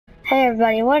Hey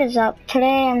everybody, what is up?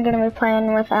 Today I'm gonna be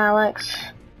playing with Alex.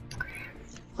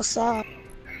 What's up?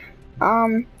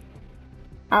 Alex,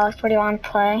 what do you want to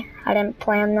play? I didn't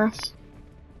plan this.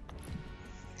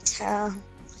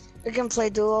 We can play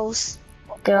duos.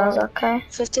 Duos, okay.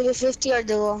 50 to 50 or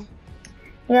duo.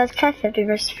 Yeah, let's try 50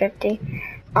 versus 50.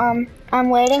 I'm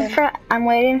waiting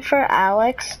for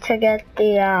Alex to get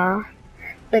the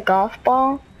golf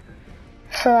ball,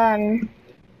 so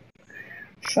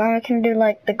then we can do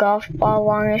like the golf ball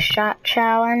longest shot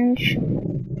challenge.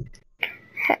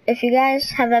 If you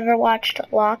guys have ever watched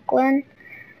Lachlan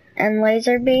and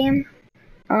Laser Beam,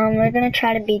 we're gonna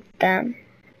try to beat them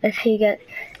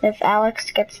if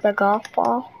Alex gets the golf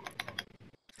ball.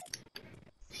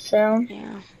 So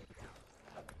yeah,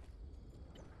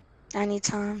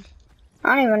 anytime.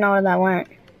 I don't even know where that went.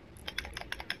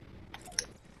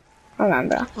 Hold on,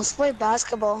 bro. Let's play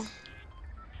basketball.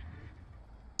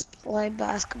 Play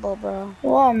basketball, bro.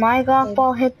 Whoa, my golf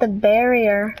ball hit the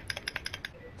barrier.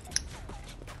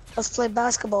 Let's play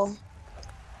basketball.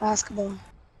 Basketball.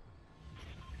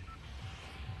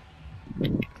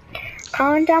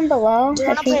 Comment down below Do you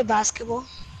wanna play basketball?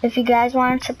 if you guys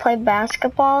want to play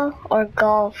basketball or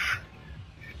golf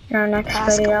in our next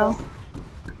video.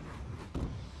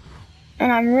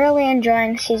 And I'm really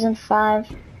enjoying season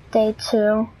 5, day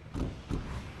 2.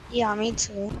 Yeah, me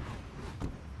too.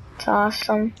 It's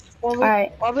awesome.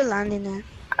 Alright. Where we landing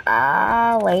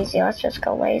at? Lazy. Let's just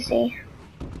go lazy.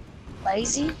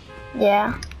 Lazy?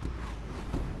 Yeah.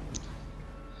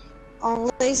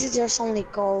 On lazy, there's only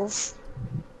golf.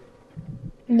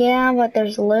 Yeah, but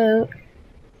there's loot.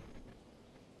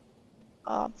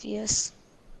 Obvious.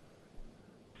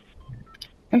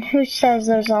 And who says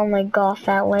there's only golf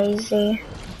at lazy?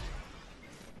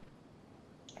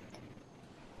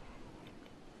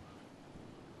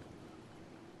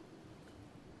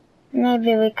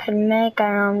 Maybe we could make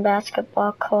our own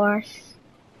basketball course.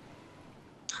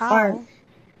 How? Or,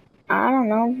 I don't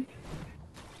know.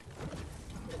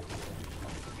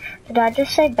 Did I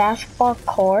just say basketball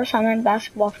course? I meant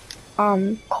basketball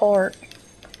court.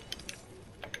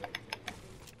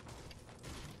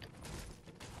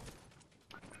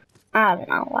 I don't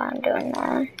know why I'm doing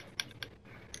that.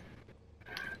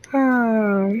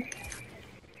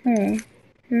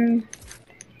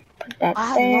 Put that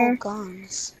I there. have no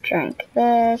guns. Drink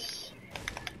this.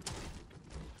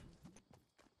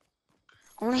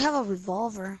 Only have a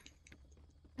revolver.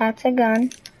 That's a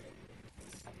gun,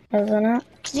 isn't it?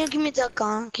 Can you give me the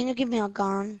gun? Can you give me a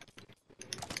gun?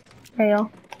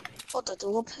 Real. Oh, the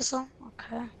dual pistol?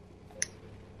 Okay.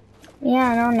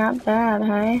 Yeah, no, not bad,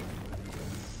 hey?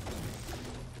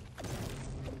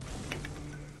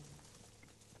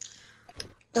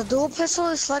 The dual pistol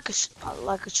is like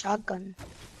a shotgun.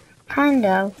 Kind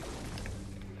of.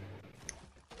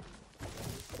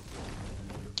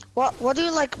 What do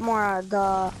you like more,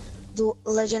 the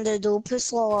legendary dual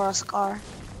pistol or a scar?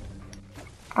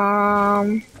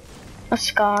 A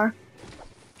scar.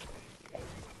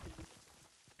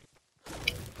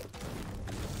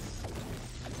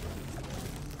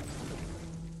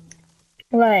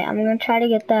 Wait, I'm gonna try to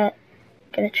get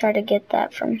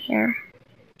that. From here.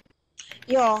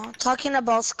 Yo, talking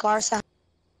about scars.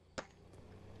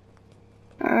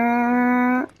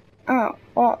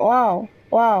 Oh,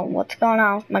 whoa, what's going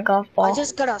on with my golf ball? I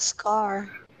just got a scar.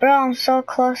 Bro, I'm so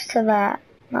close to that.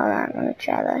 Hold on, I'm gonna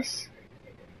try this.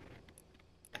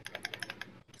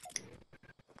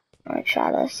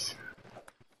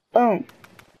 Boom.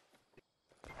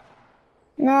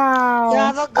 No. I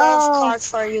have a golf cart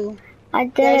for you. I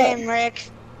did Get in, Rick.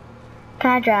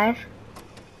 Can I drive?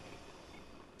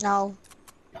 No.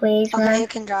 Please, Okay, man. you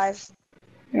can drive.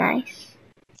 Nice.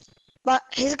 But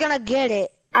he's gonna get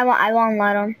it. I won't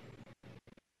let him.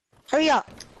 Hurry up.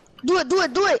 Do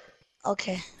it.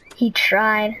 Okay. He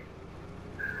tried.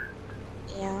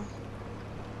 Yeah.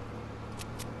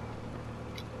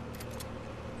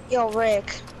 Yo,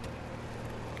 Rick.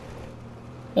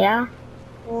 Yeah?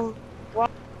 Well, why are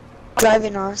you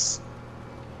driving us?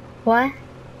 What?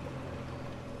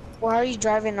 Why are you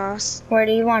driving us? Where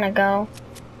do you want to go?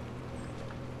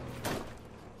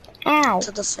 Ow!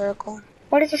 To the circle.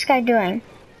 What is this guy doing?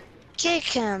 Kick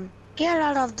him. Get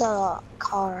out of the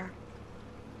car.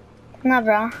 No,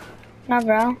 bro.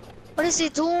 What is he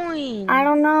doing? I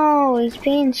don't know. He's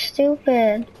being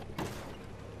stupid.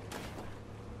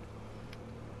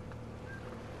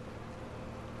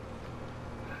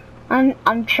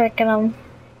 I'm tricking him.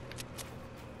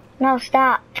 No,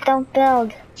 stop. Don't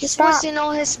build. He's Stop. wasting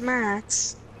all his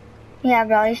mats. Yeah,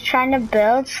 bro. He's trying to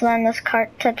build, so then this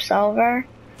cart tips over.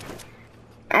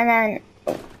 And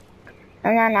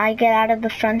then I get out of the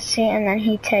front seat, and then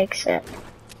he takes it.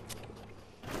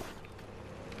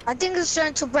 I think he's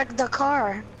trying to break the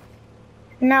car.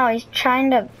 No, he's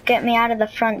trying to get me out of the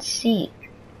front seat.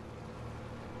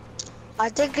 I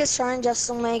think he's trying just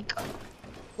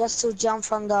to jump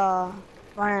from the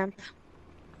ramp.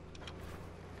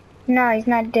 No, he's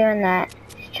not doing that.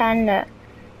 He's trying to...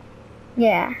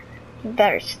 Yeah, you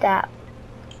better stop.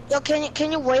 Yo,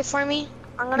 can you wait for me?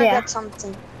 I'm gonna Yeah. get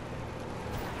something.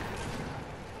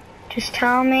 Just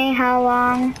tell me how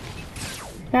long.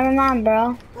 Never mind,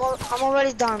 bro. I'm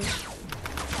already done.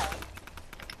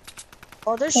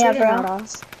 Oh, they're Yeah, shooting bro. at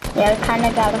us. Yeah, we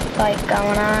kinda got a fight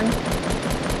going on.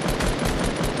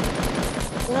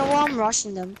 You know what? I'm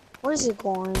rushing them. Where is he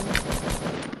going?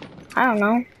 I don't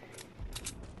know.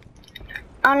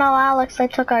 Oh no, Alex, they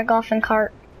took our golfing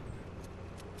cart.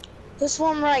 This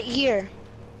one right here.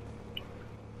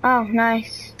 Oh,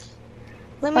 nice.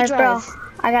 Let me Wait, bro, drive.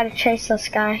 I gotta chase this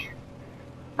guy.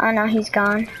 Oh no, he's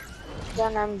gone.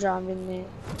 Then I'm driving it.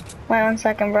 Wait 1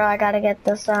 second, bro, I gotta get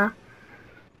this, bro,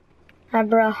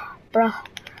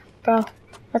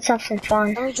 let's have some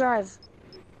fun. Let me drive.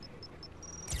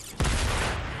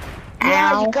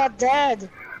 Yeah, Ow. you got dead.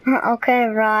 Okay,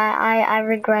 bro, I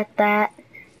regret that.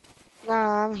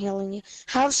 Nah, I'm healing you.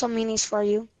 I have some minis for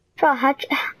you. Bro, how'd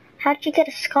you get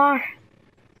a scar?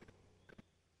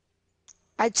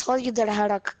 I told you that I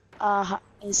had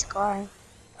a scar.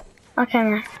 Okay,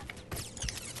 man.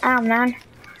 Ow, man.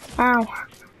 Ow.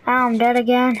 Ow, I'm dead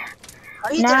again.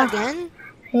 Are you No. dead again?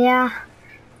 Yeah.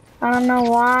 I don't know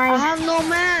why. I have no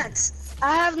mats.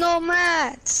 I have no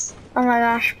mats. Oh my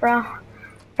gosh, bro.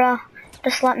 Bro,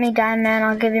 just let me die, man.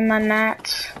 I'll give you my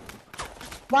mats.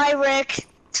 Bye, Rick.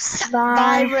 Bye.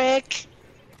 Bye, Rick.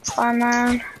 Bye,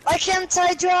 man. Why can't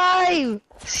I drive?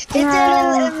 It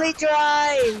didn't let No. me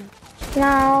drive.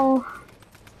 No.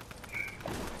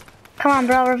 Come on,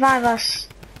 bro. Revive us.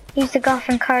 Use the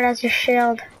golfing cart as your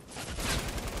shield.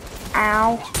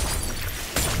 Ow.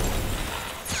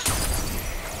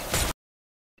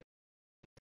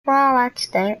 Well, that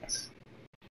stinks.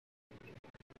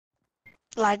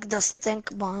 Like the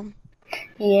stink bomb.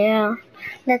 Yeah.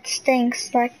 That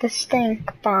stinks like the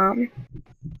stink bomb.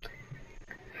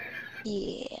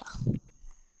 Yeah.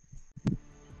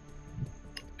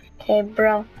 Okay,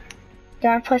 bro. Do you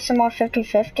want to play some more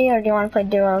 50-50 or do you want to play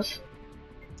duos?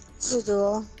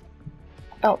 Zudo.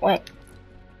 Oh, wait.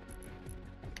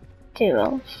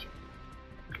 Duos.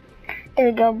 There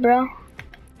we go, bro.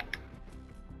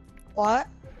 What?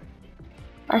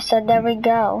 I said there we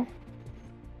go.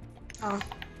 Oh.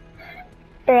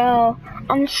 Bro,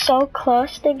 I'm so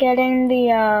close to getting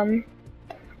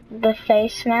the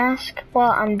face mask.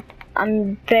 Well,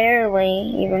 I'm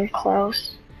barely even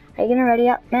close. Are you gonna ready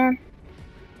up, man?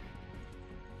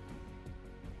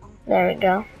 There we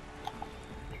go.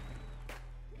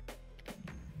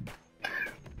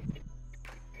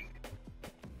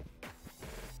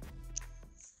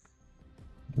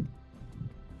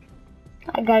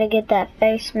 I gotta get that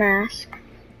face mask.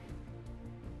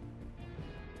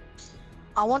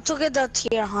 I want to get the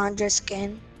tier 100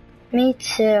 skin. Me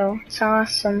too. It's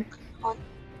awesome.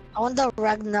 I want the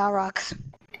Ragnarok.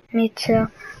 Me too.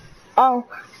 Oh,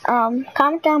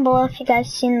 comment down below if you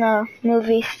guys seen the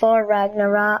movie Thor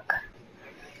Ragnarok.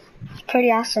 It's a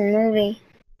pretty awesome movie.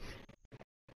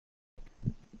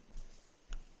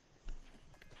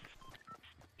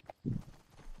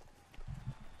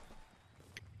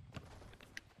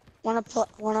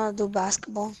 Wanna do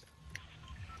basketball?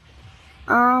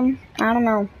 I don't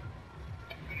know.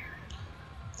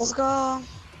 Let's go.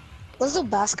 Let's do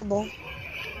basketball.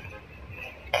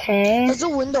 Okay. Let's do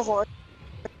window horse.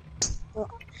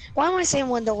 Why am I saying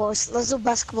window horse? Let's do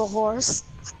basketball horse.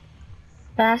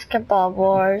 Basketball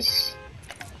Wars.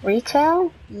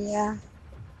 Retail? Yeah.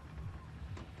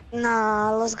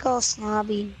 Nah, let's go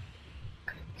snobby.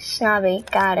 Snobby,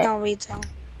 got it. No retail.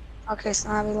 Okay,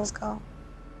 snobby, let's go.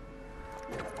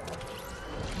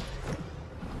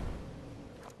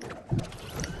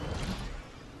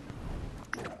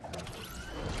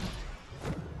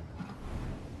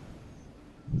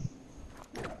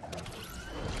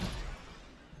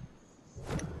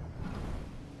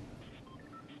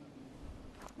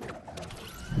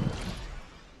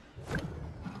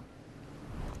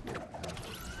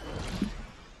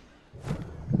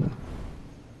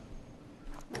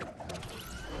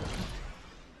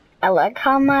 I like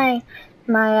how my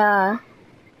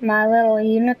little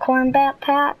unicorn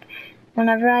backpack,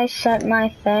 whenever I set my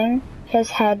thing,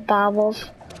 his head bobbles.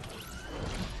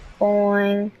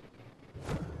 Boing.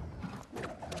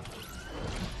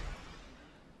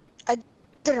 I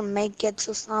didn't make it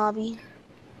to snobby.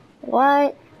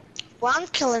 What? Well, I'm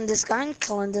killing this guy. I'm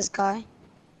killing this guy.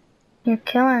 You're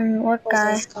killing what Where's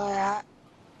guy? this guy at?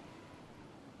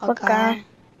 A What guy? guy.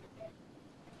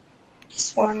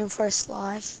 He's running for his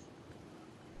life.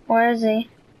 Where is he?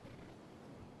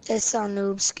 It's a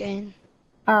noob skin.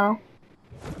 Oh.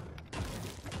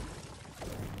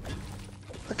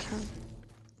 Okay.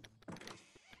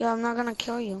 Yeah, I'm not gonna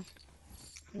kill you.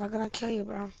 I'm not gonna kill you,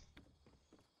 bro.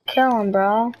 Kill him,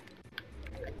 bro.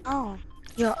 Oh.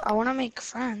 Yo, I wanna make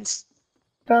friends.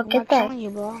 Bro, I'm not killing you,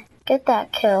 bro. get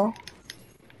that kill.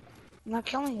 I'm not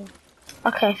killing you.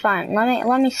 Okay, fine.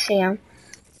 Let me see him,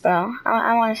 bro.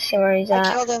 I want to see where he's I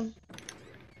at. killed him.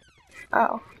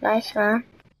 Oh, nice, man.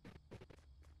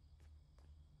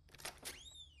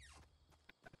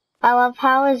 I love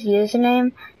how his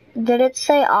username, did it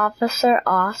say Officer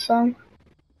Awesome?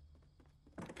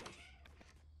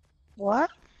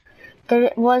 What?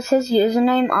 Was his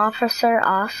username Officer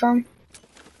Awesome?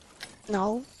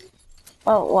 No.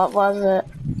 Oh, what was it?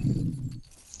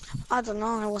 I don't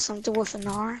know. It was something with an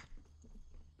R.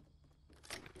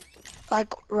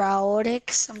 Like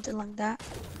Raotic, something like that.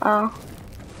 Oh,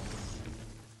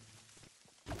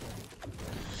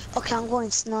 Okay, I'm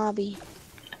going snobby.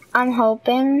 I'm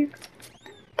hoping,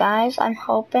 guys,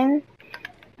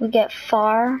 we get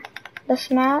far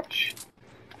this match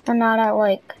and not at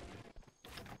like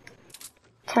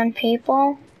 10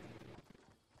 people.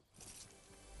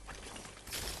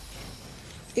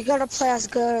 You gotta play as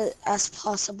good as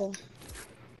possible.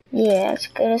 Yeah, as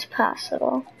good as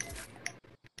possible.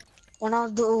 When I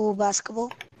do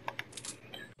basketball,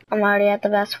 I'm already at the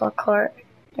basketball court.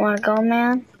 Wanna go,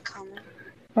 man? I'm coming.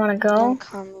 Wanna I'm go?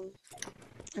 coming.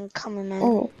 I'm coming, man.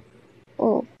 Ooh,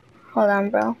 ooh. Hold on,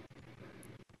 bro.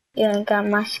 You ain't got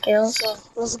my skills. So,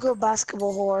 let's go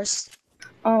basketball horse.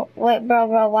 Oh, wait, bro,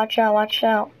 watch out, watch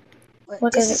out. Wait,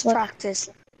 Look this at is it, look practice.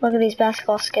 at these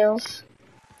basketball skills.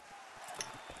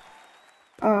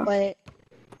 Wait,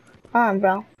 Hold on,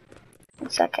 bro. 1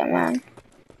 second, man.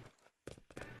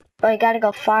 Bro, you gotta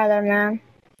go farther, man.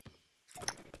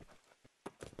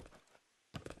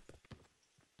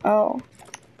 Oh.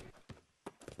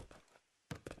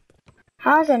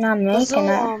 How is it not let's do making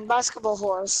it? basketball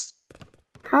horse.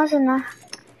 How is it not?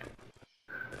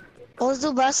 Let's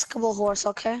do basketball horse,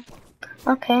 okay?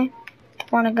 Okay.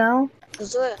 Wanna go?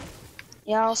 Let's do it.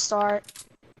 Yeah, I'll start.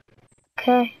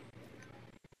 Okay.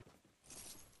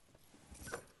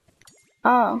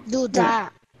 Oh. Do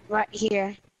that right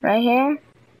here. Right here?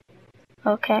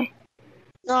 Okay.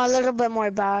 No, a little bit more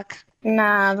back.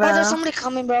 Nah, Oh, there's bro. somebody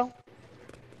coming, bro.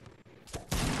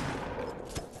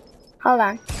 Hold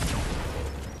on.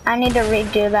 I need to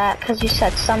redo that because you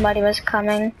said somebody was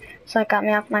coming, so it got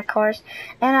me off my course.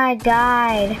 And I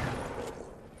died.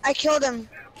 I killed him.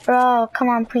 Bro, come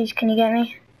on, please, can you get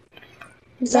me?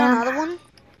 Is there another one?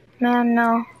 Man,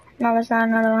 no. No, there's not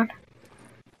another one.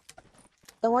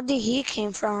 Then where did he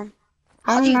came from?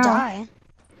 I How did don't he know. die?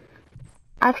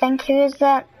 I think he was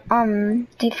that,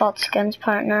 default skins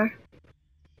partner.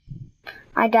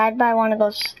 I died by one of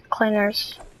those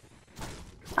clingers.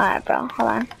 Alright, bro, hold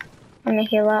on. Let me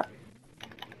heal up.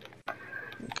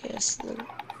 Okay, so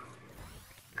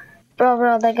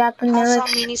Bro, they got the I have new some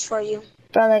minis for you.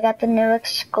 Bro, they got the new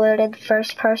excluded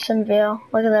first-person view.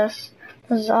 Look at this.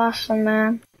 This is awesome,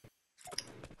 man.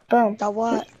 Boom. That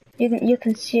what? You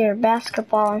can see your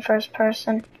basketball in first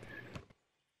person.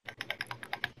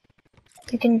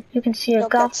 You can see your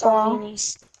Look at golf some ball.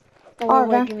 minis. Oh, Oh,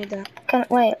 wait, give me that.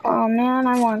 wait. Oh. Oh man,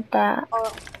 I want that.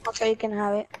 Oh, okay, you can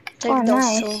have it. Take Oh,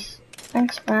 those two. nice.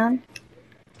 Thanks, man.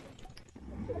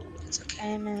 It's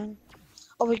okay, man.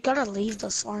 Oh, we gotta leave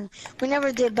this one. We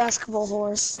never did basketball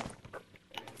horse.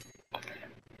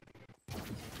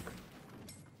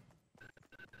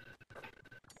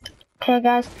 Okay,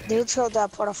 guys. They killed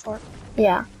that part of it.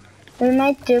 Yeah, we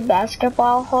might do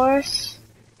basketball horse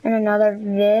in another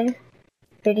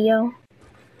video.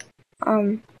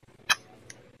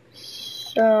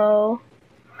 So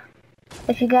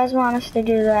if you guys want us to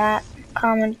do that,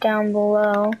 comment down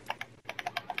below.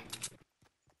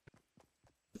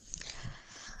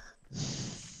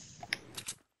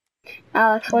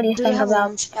 Alex, what do you Do you think have a about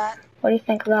launch pad? what do you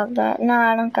think about that? No,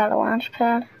 I don't got a launch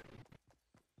pad.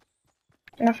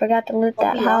 And I forgot to loot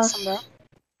That'd that be house. awesome, bro.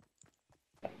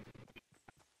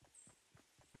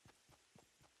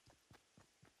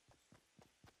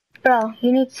 Bro,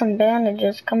 you need some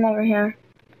bandages. Come over here.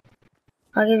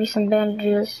 I'll give you some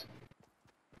bandages.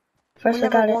 We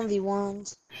never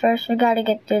 1v1s. First we gotta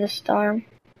get through the storm.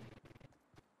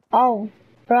 Oh,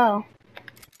 bro.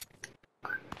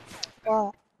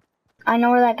 Wow. I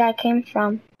know where that guy came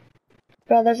from.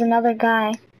 Bro, there's another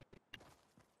guy.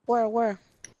 Where?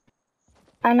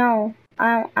 I know.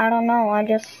 I don't know. I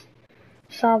just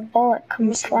saw a bullet Give come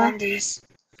me some flash. bandies.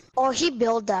 Oh, he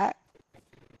built that.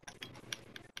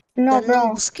 No, The bro.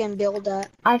 noobs can build that.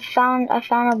 I found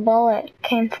a bullet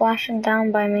came flashing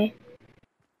down by me.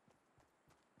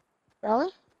 Really?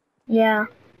 Yeah.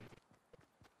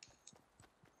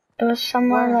 It was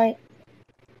somewhere Where? like,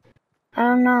 I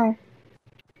don't know.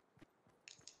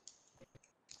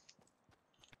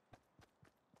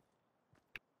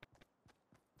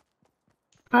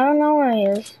 I don't know where he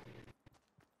is.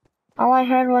 All I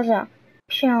heard was a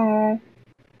pew.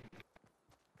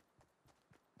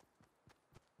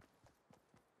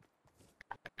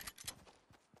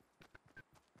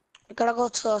 We gotta go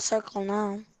to a circle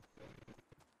now.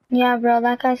 Yeah, bro,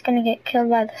 that guy's gonna get killed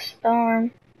by the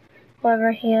storm.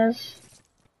 Whoever he is.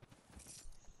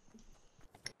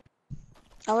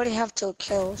 I already have 2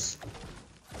 kills.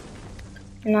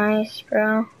 Nice,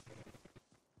 bro.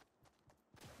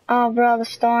 Oh, bro, the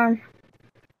storm.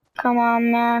 Come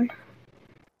on, man.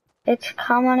 It's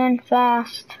coming in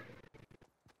fast.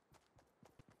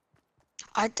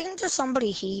 I think there's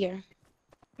somebody here.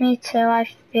 Me too, I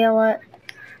feel it.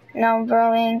 No,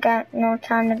 bro, we ain't got no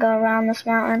time to go around this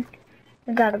mountain.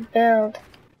 We gotta build.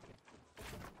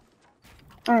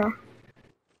 Oh,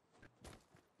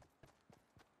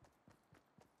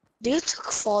 Do you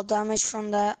took fall damage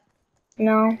from that?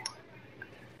 no.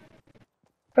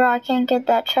 Bro, I can't get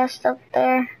that chest up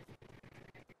there.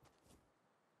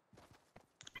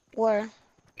 Where?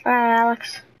 Alright,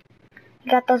 Alex.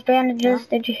 You got those bandages? Yeah.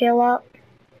 Did you heal up?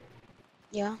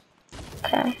 Yeah.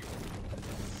 Okay.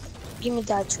 Give me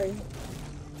that tree.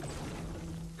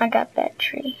 I got that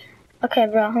tree. Okay,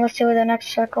 bro, let's see where the next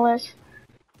circle is.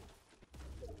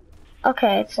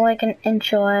 Okay, it's like an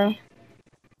inch away.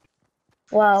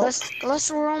 Well, Let's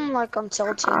roam like I'm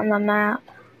tilted. on the map.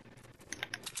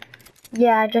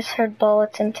 Yeah, I just heard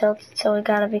bullets and tilted, so we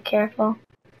gotta be careful.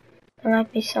 There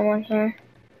might be someone here.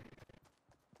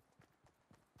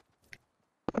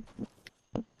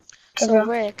 Okay, So bro.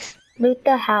 Rick. Loot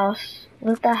the house.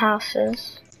 Loot the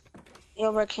houses.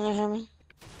 Yo, Rick, can you hear me?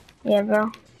 Yeah,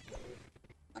 bro.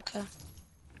 Okay.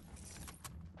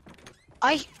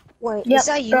 Wait, Yep, is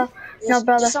that you? bro. No,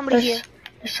 brother. There's somebody here.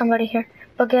 There's somebody here.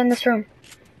 But get in this room.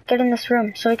 Get in this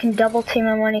room so we can double team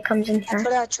him when he comes in I here.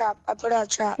 put out a trap. I put out a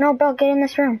trap. No, bro, get in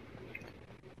this room.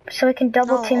 So we can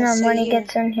double No, team I'll him when stay he here.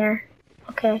 gets in here.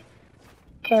 Okay.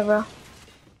 Okay, bro.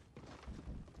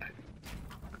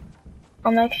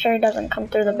 I'll make sure he doesn't come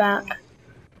through the back.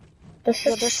 This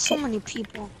Yo, is there's so many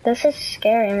people. This is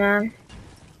scary, man.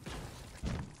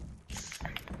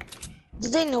 Do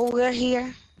they know we're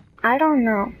here? I don't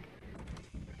know.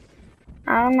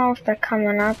 I don't know if they're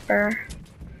coming up or...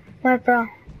 What, bro?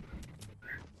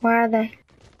 Where are they?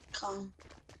 Come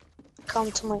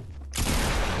to me.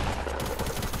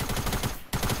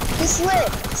 He's lit.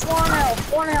 It's 1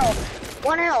 health. 1 health.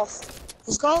 1 health.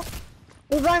 Let's go.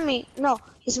 Revive me. No,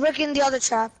 he's breaking the other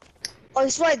trap. Oh,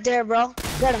 he's right there, bro.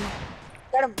 Get him.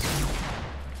 Get him.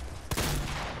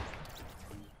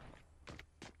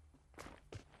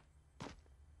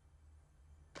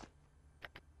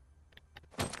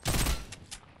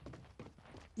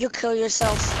 You kill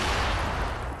yourself.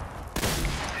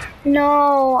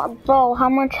 No, bro, how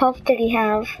much health did he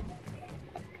have?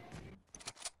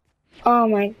 Oh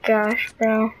my gosh,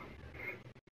 bro.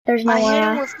 There's no I way. hit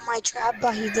him with my trap,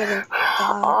 but he didn't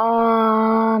die.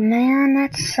 Oh man,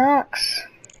 that sucks.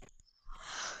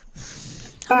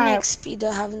 How many Alright, XP do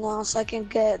I have now so I can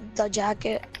get the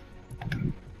jacket?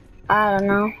 I don't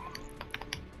know.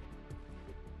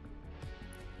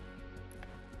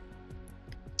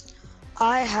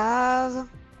 I have...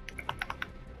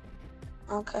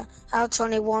 Okay, I have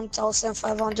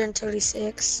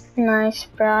 21,536. Nice,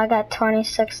 bro. I got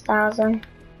 26,000.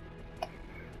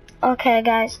 Okay,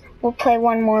 guys, we'll play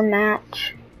one more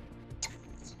match.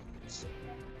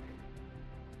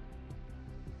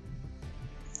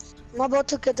 I'm about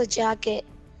to get the jacket.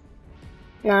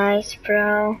 Nice,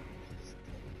 bro.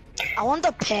 I want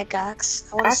the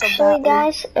pickaxe. I want it so Actually, badly.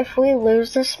 guys, if we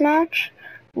lose this match,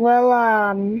 we'll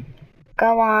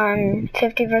go on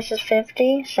 50 versus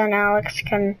 50, so then Alex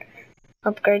can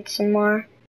upgrade some more.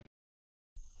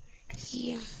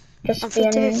 Yeah. Just I'm to be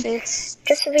 50 a, fix.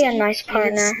 just to be a nice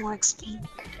partner. More XP.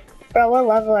 Bro, what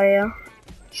level are you?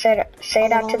 Say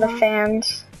it out to the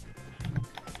fans.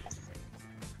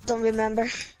 Don't remember.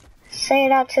 Say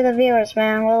it out to the viewers,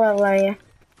 man. What level are you?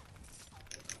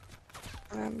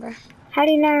 Remember. How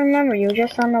do you not remember? You were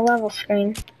just on the level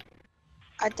screen.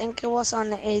 I think it was on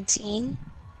the 18.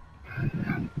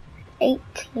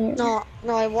 18. No,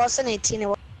 it wasn't 18. It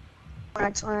was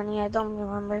 20. I don't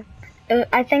remember.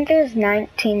 I think it was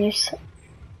 19.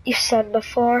 You said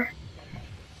before.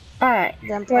 Alright.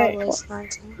 Then probably it's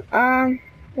 19.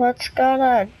 Let's go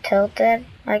to Tilted,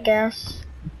 I guess.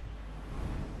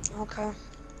 Okay.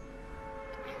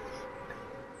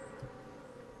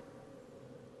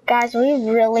 Guys, we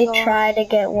really Yo, try to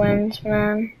get wins,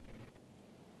 man.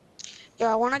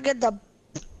 I wanna get the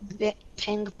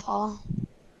ping pong.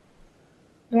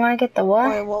 You wanna get the what?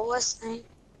 Wait, what was the name?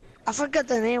 I forgot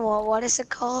the name. What is it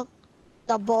called?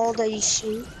 The ball that you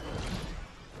shoot.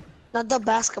 Not the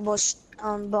basketball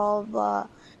ball, but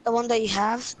the one that you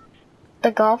have.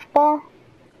 The golf ball?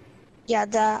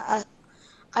 Yeah,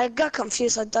 I got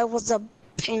confused. I thought it was the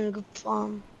ping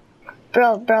pong.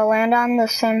 Bro, land on the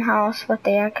same house with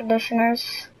the air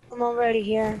conditioners. I'm already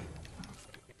here.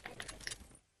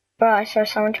 Bro, I swear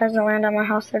someone tries to land on my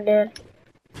house, they're dead.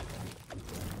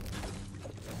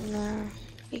 Nah,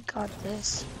 we got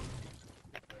this.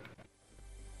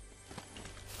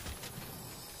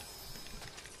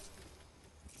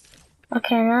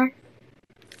 Okay, man.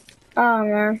 Oh,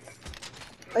 man.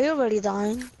 Are you already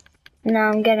dying? No,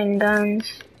 I'm getting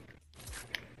guns.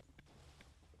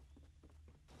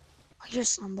 I hear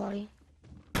somebody.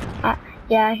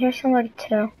 Yeah, I hear somebody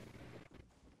too.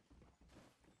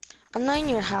 I'm not in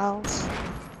your house.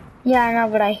 Yeah, I know,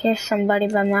 but I hear somebody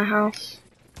by my house.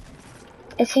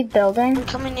 Is he I'm building?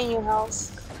 coming in your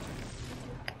house.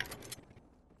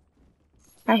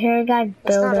 I hear a guy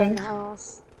It's not in building. the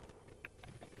house.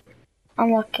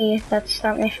 I'm lucky that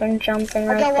stopped me from jumping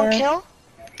I right got one there. kill.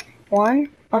 One?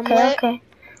 I'm Okay, lit. okay.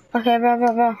 Okay,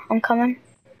 bro, I'm coming.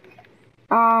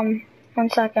 1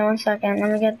 second,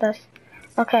 let me get this.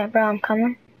 Okay, bro, I'm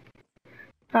coming.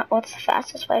 What's the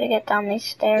fastest way to get down these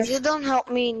If you stairs? don't help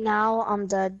me now, I'm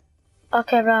dead.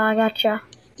 Okay, bro, I got you.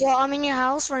 Yo, I'm in your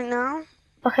house right now.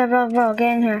 Okay, bro,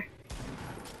 get in here.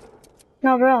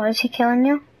 No, bro, is he killing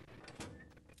you?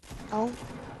 No,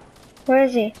 Where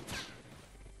is he?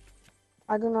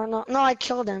 I do not know. No, I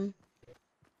killed him.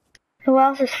 Who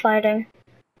else is fighting?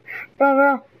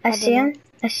 Bro, I I see don't know. him.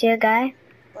 I see a guy.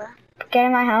 Where? Get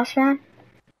in my house, man.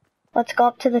 Let's go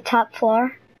up to the top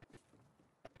floor.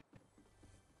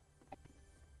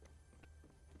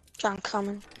 I'm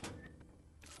coming.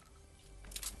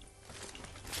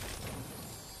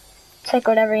 Take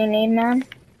whatever you need, man.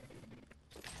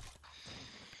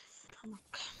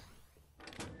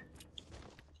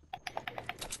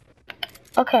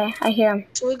 Okay, I hear him.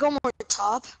 Should we go more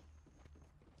top?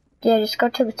 Yeah, just go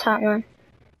to the top, man.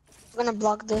 I'm gonna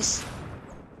block this.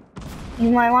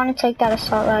 You might want to take that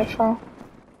assault rifle.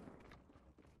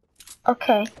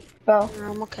 Okay, bro.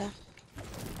 No, I'm okay.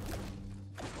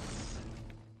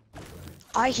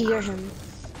 I hear him.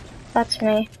 That's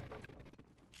me.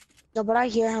 No, but I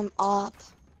hear him up.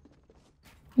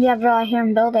 Yeah, bro, I hear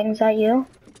him building. Is that you?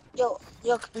 Yo,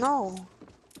 no.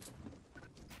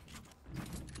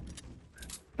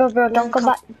 Bro, One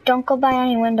come. don't go by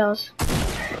any windows.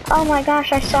 Oh my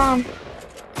gosh, I saw him.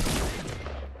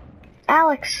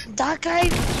 Alex. That guy's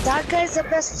the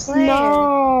best player.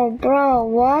 No, bro,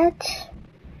 what?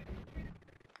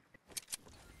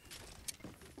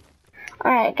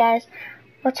 Alright, guys.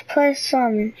 Let's play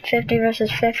some 50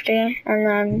 versus 50, and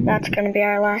then that's gonna be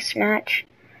our last match.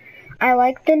 I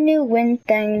like the new win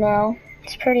thing, though.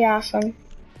 It's pretty awesome.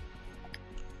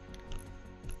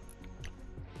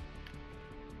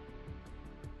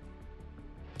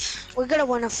 We're gonna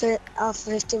win a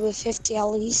 50 with 50 at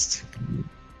least.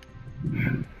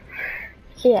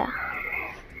 Yeah.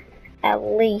 At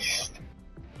least.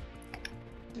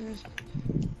 Mm.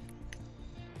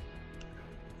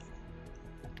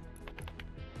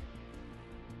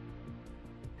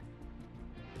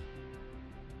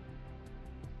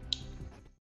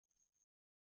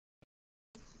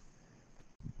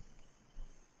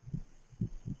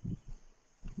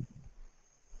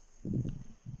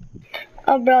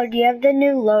 Oh, bro, do you have the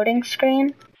new loading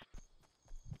screen?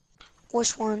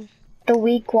 Which one? The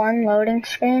week 1 loading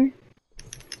screen?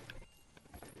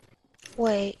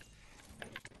 Wait.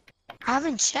 I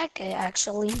haven't checked it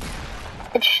actually.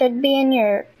 It should be in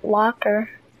your locker.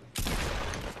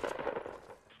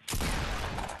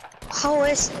 How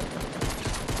is it?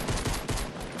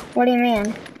 What do you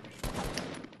mean?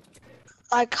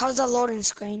 Like, how's the loading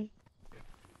screen?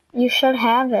 You should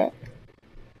have it.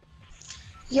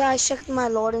 Yeah, I checked my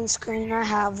loading screen. I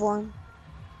have one.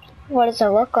 What does it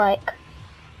look like?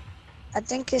 I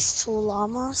think it's 2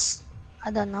 llamas.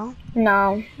 I don't know.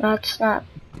 No, that's not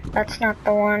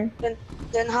the one.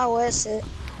 Then how is it?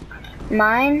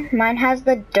 Mine has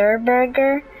the Durr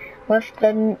Burger with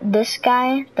this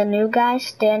guy, the new guy,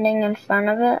 standing in front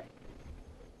of it.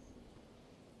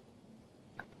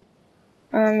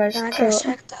 And then there's Then I two. gotta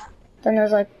check that. Then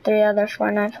there's like 3 other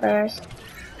Fortnite players.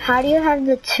 How do you have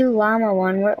the 2 llama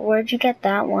one? Where'd you get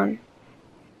that one?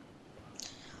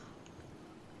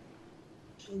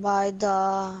 By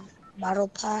the battle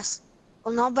pass.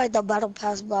 Well, not by the battle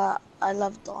pass, but I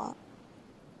leveling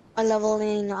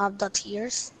up the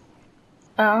tiers.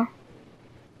 Oh.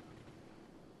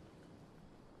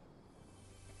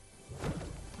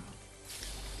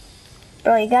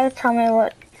 Bro, you gotta tell me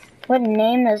what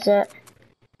name is it?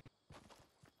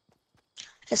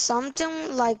 It's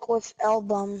something like with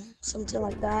album, something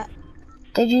like that.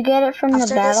 Did you get it from the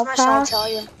After this battle match, I'll tell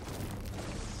you. pass?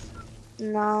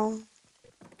 No,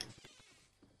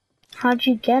 How'd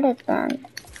you get it then?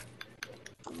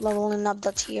 I'm leveling up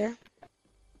the tier.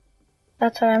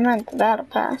 That's what I meant, the battle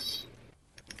pass.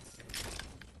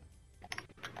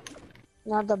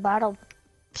 Not the battle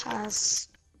pass.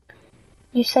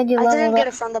 You said you I didn't leveled get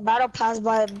up. it from the battle pass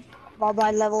by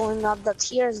leveling up the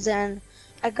tiers. Then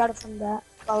I got it from that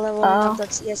by leveling up Oh, the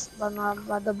tiers, but not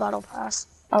by the battle pass.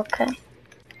 okay.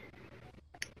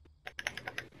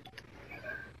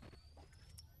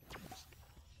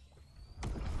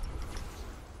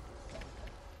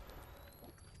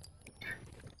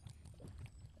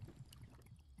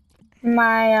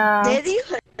 Did you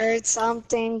heard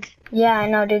something? Yeah, I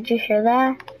know, did you hear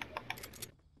that?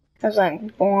 It was like,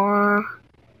 "Bwah."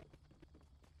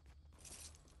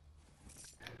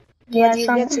 But Yeah, you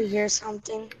get to hear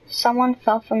something. someone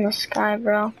fell from the sky,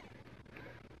 bro.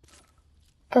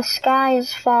 The sky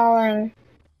is falling.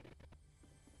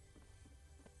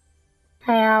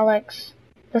 Hey, Alex.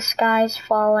 The sky is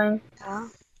falling. Yeah.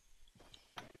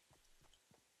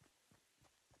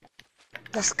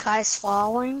 The sky's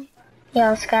falling.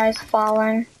 Yeah, the sky is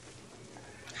falling.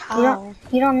 How?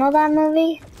 You don't know that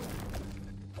movie?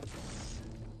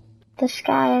 The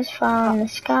sky is falling. The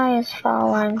sky is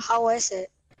falling. How is it?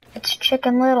 It's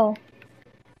Chicken Little.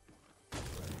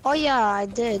 Oh yeah, I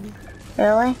did.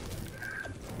 Really?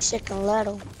 Chicken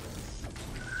Little.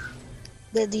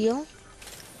 Did you?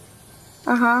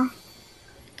 Uh-huh.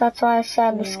 That's why I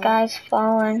said the No. sky's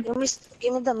falling. Give me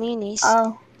the minis.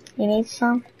 Oh, you need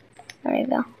some? There you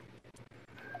go.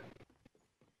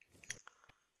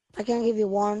 I can give you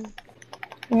one.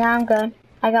 No, I'm good.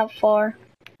 I got 4.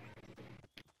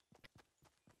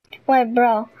 Wait,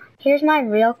 bro. Here's my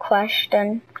real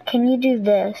question. Can you do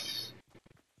this?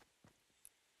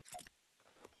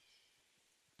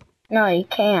 No, you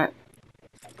can't.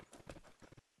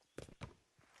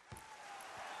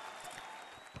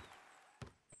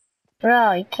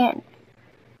 Bro, you can't.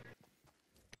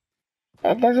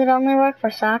 Does it only work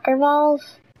for soccer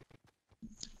balls?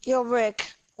 Yo,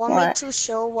 Rick, want me What? to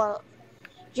show what?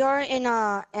 You're in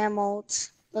a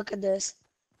emote. Look at this.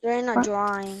 You're in a What?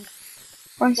 drawing.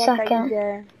 One Look at you second.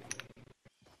 there.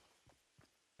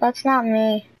 That's not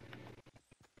me.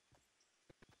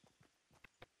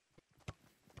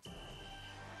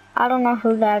 I don't know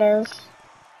who that is.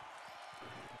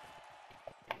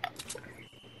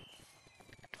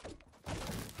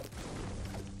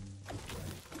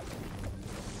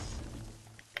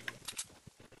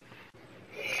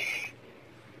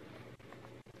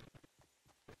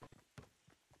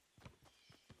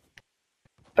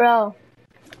 Bro,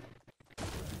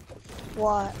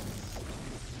 What?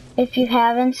 if you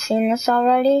haven't seen this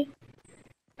already,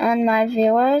 and my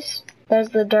viewers, there's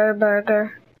the Durr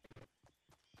Burger.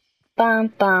 Bum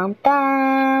bum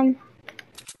bum.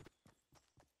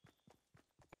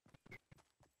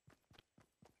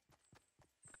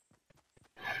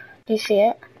 Do you see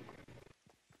it?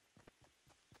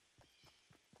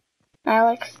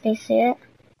 Alex, do you see it?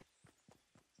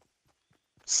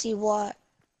 See what?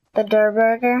 The Durr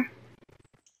Burger?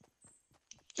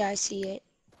 Yeah, I see it.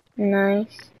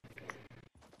 Nice.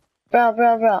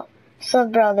 Bro. So,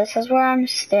 bro, this is where I'm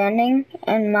standing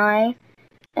in my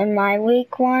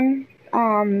week 1.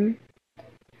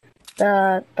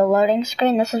 The loading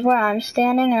screen. This is where I'm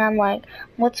standing, and I'm like,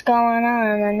 what's going on?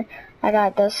 And then I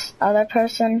got this other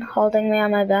person holding me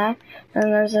on my back, and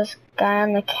there's this guy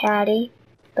on the caddy,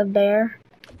 the bear.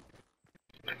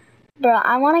 Bro,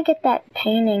 I want to get that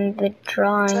painting, the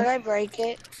drawing. Should I break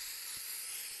it?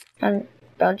 And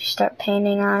bro, just start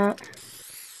painting on it.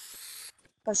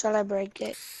 Or should I break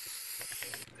it?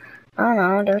 I don't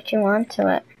know, do what you want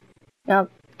to it. No,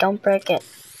 don't break it.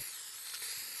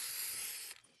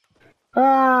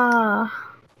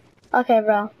 Ah. Okay,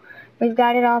 bro. We've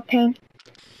got it all painted.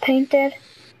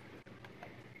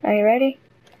 Are you ready?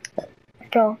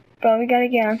 Go. Bro, we gotta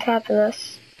get on top of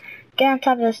this. Get on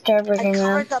top of this Durr Burger, I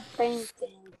man. covered the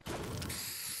painting.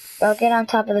 Bro, get on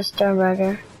top of this Durr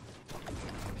Burger.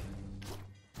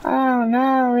 Oh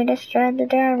no, we destroyed the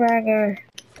Durr Burger.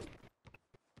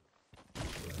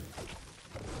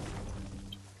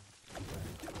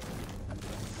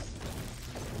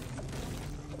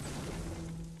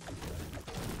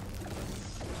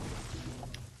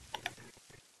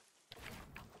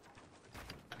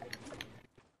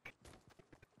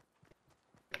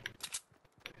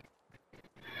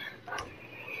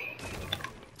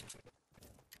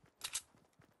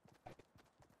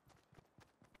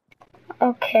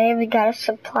 Okay, we got a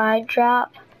supply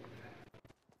drop.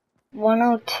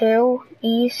 102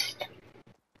 east.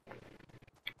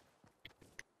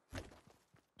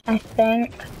 I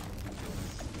think.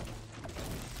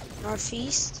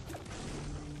 Northeast.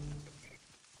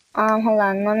 Hold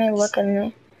on. Let me look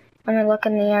in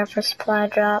the air for supply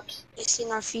drops. You see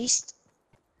northeast?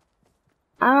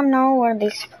 I don't know where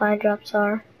these supply drops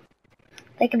are.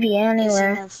 They could be You see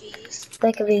anywhere. northeast?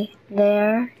 They could be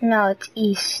there. No, it's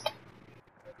east.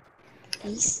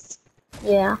 East?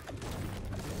 Yeah.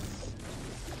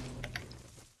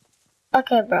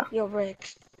 Okay, bro. Yo,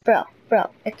 Rick. Bro.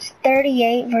 It's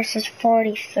 38 versus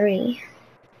 43.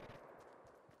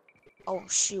 Oh,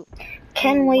 shoot.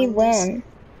 Can we this? win?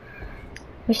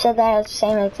 We said that at the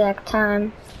same exact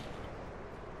time.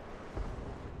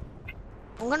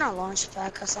 I'm gonna launch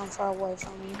pad because I'm far away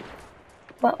from you.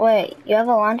 But wait, you have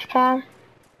a launch pad?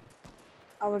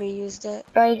 I already used it.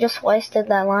 Bro, you just wasted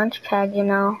that launch pad, you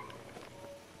know.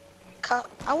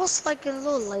 I was like in a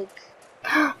little lake.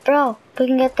 Bro, we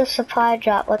can get the supply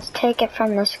drop. Let's take it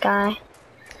from this guy.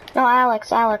 No, Alex.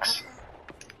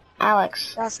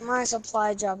 That's my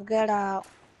supply drop. Get out.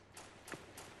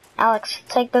 Alex,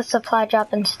 take the supply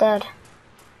drop instead.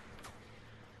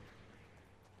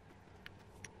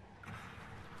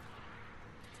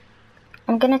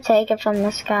 I'm gonna take it from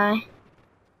this guy.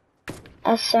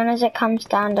 As soon as it comes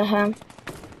down to him.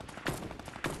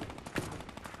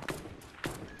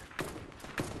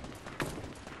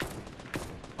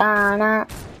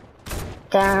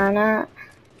 Down.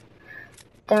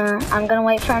 I'm gonna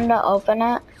wait for him to open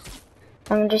it.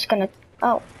 I'm just gonna,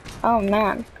 oh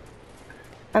man.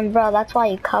 And bro, that's why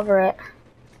you cover it.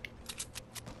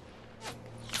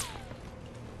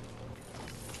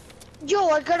 Yo,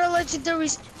 I got a legendary.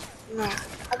 No,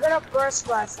 I got a burst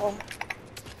rifle.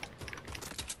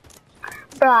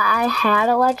 Bro, I had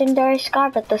a legendary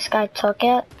scar, but this guy took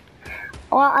it.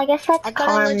 Well, I guess that's I got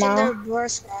karma. a legendary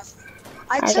burst rifle.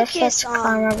 I guess that's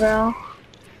karma, bro.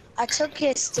 I took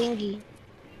his stingy.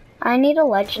 I need a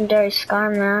legendary scar,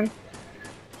 man.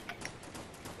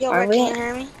 Yo, Rick, can you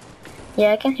hear me?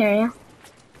 Yeah, I can hear you.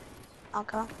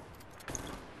 Okay.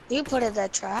 You put in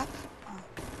that trap?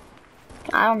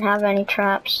 I don't have any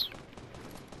traps.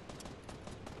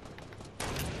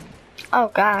 Oh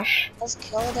gosh. Let's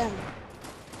kill them.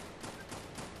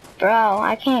 Bro,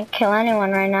 I can't kill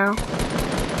anyone right now.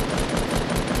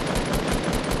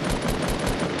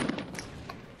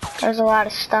 There's a lot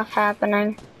of stuff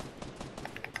happening.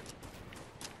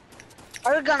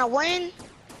 Are we gonna win?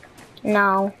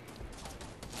 No.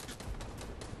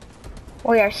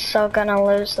 We are so gonna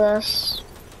lose this.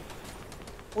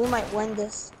 We might win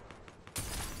this.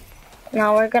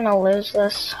 No, we're gonna lose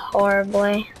this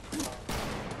horribly.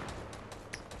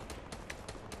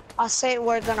 I say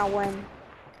we're gonna win.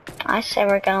 I say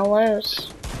we're gonna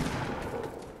lose.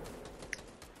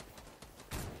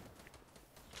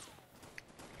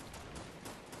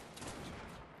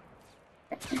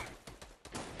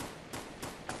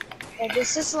 Yeah,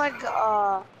 this is like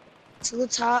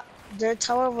their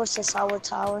tower versus our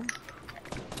tower.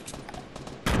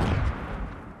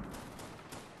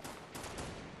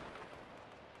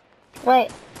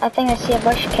 Wait, I think I see a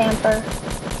bush camper.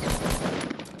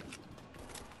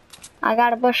 I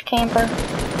got a bush camper.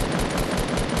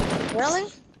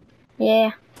 Really?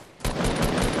 Yeah.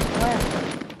 Where?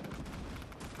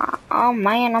 Oh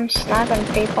man, I'm sniping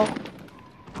people.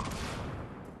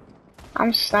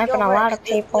 I'm sniping a lot of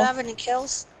people. Do you have any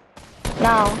kills?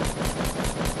 No.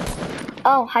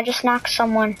 Oh, I just knocked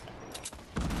someone.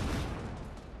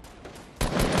 I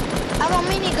have a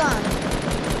minigun.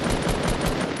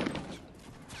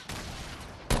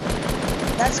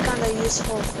 That's kind of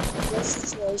useful in this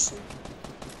situation.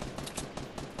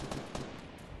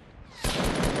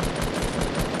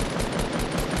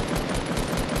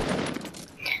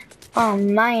 Oh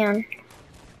man.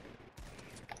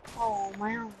 Oh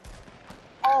man.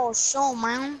 Oh so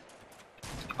man.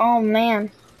 Oh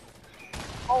man.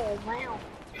 Oh man.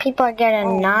 People are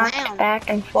getting knocked back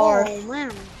and forth. Oh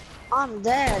man. I'm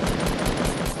dead.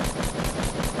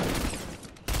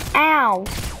 Ow.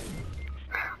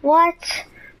 What?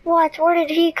 What? Where did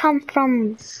he come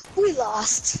from? We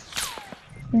lost.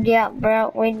 Yeah,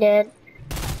 bro, we did.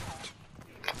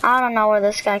 I don't know where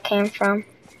this guy came from,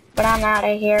 but I'm out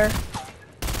of here.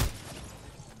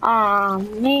 Aw,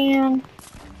 man.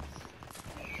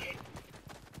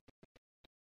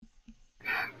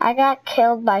 I got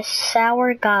killed by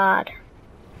Sour God.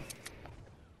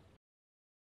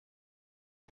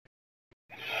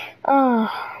 Oh.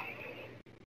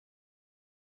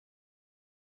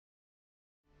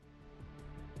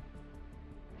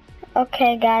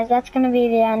 Okay, guys, that's gonna be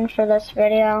the end for this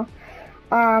video.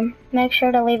 Make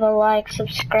sure to leave a like,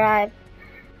 subscribe.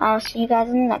 I'll see you guys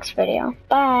in the next video.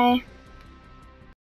 Bye.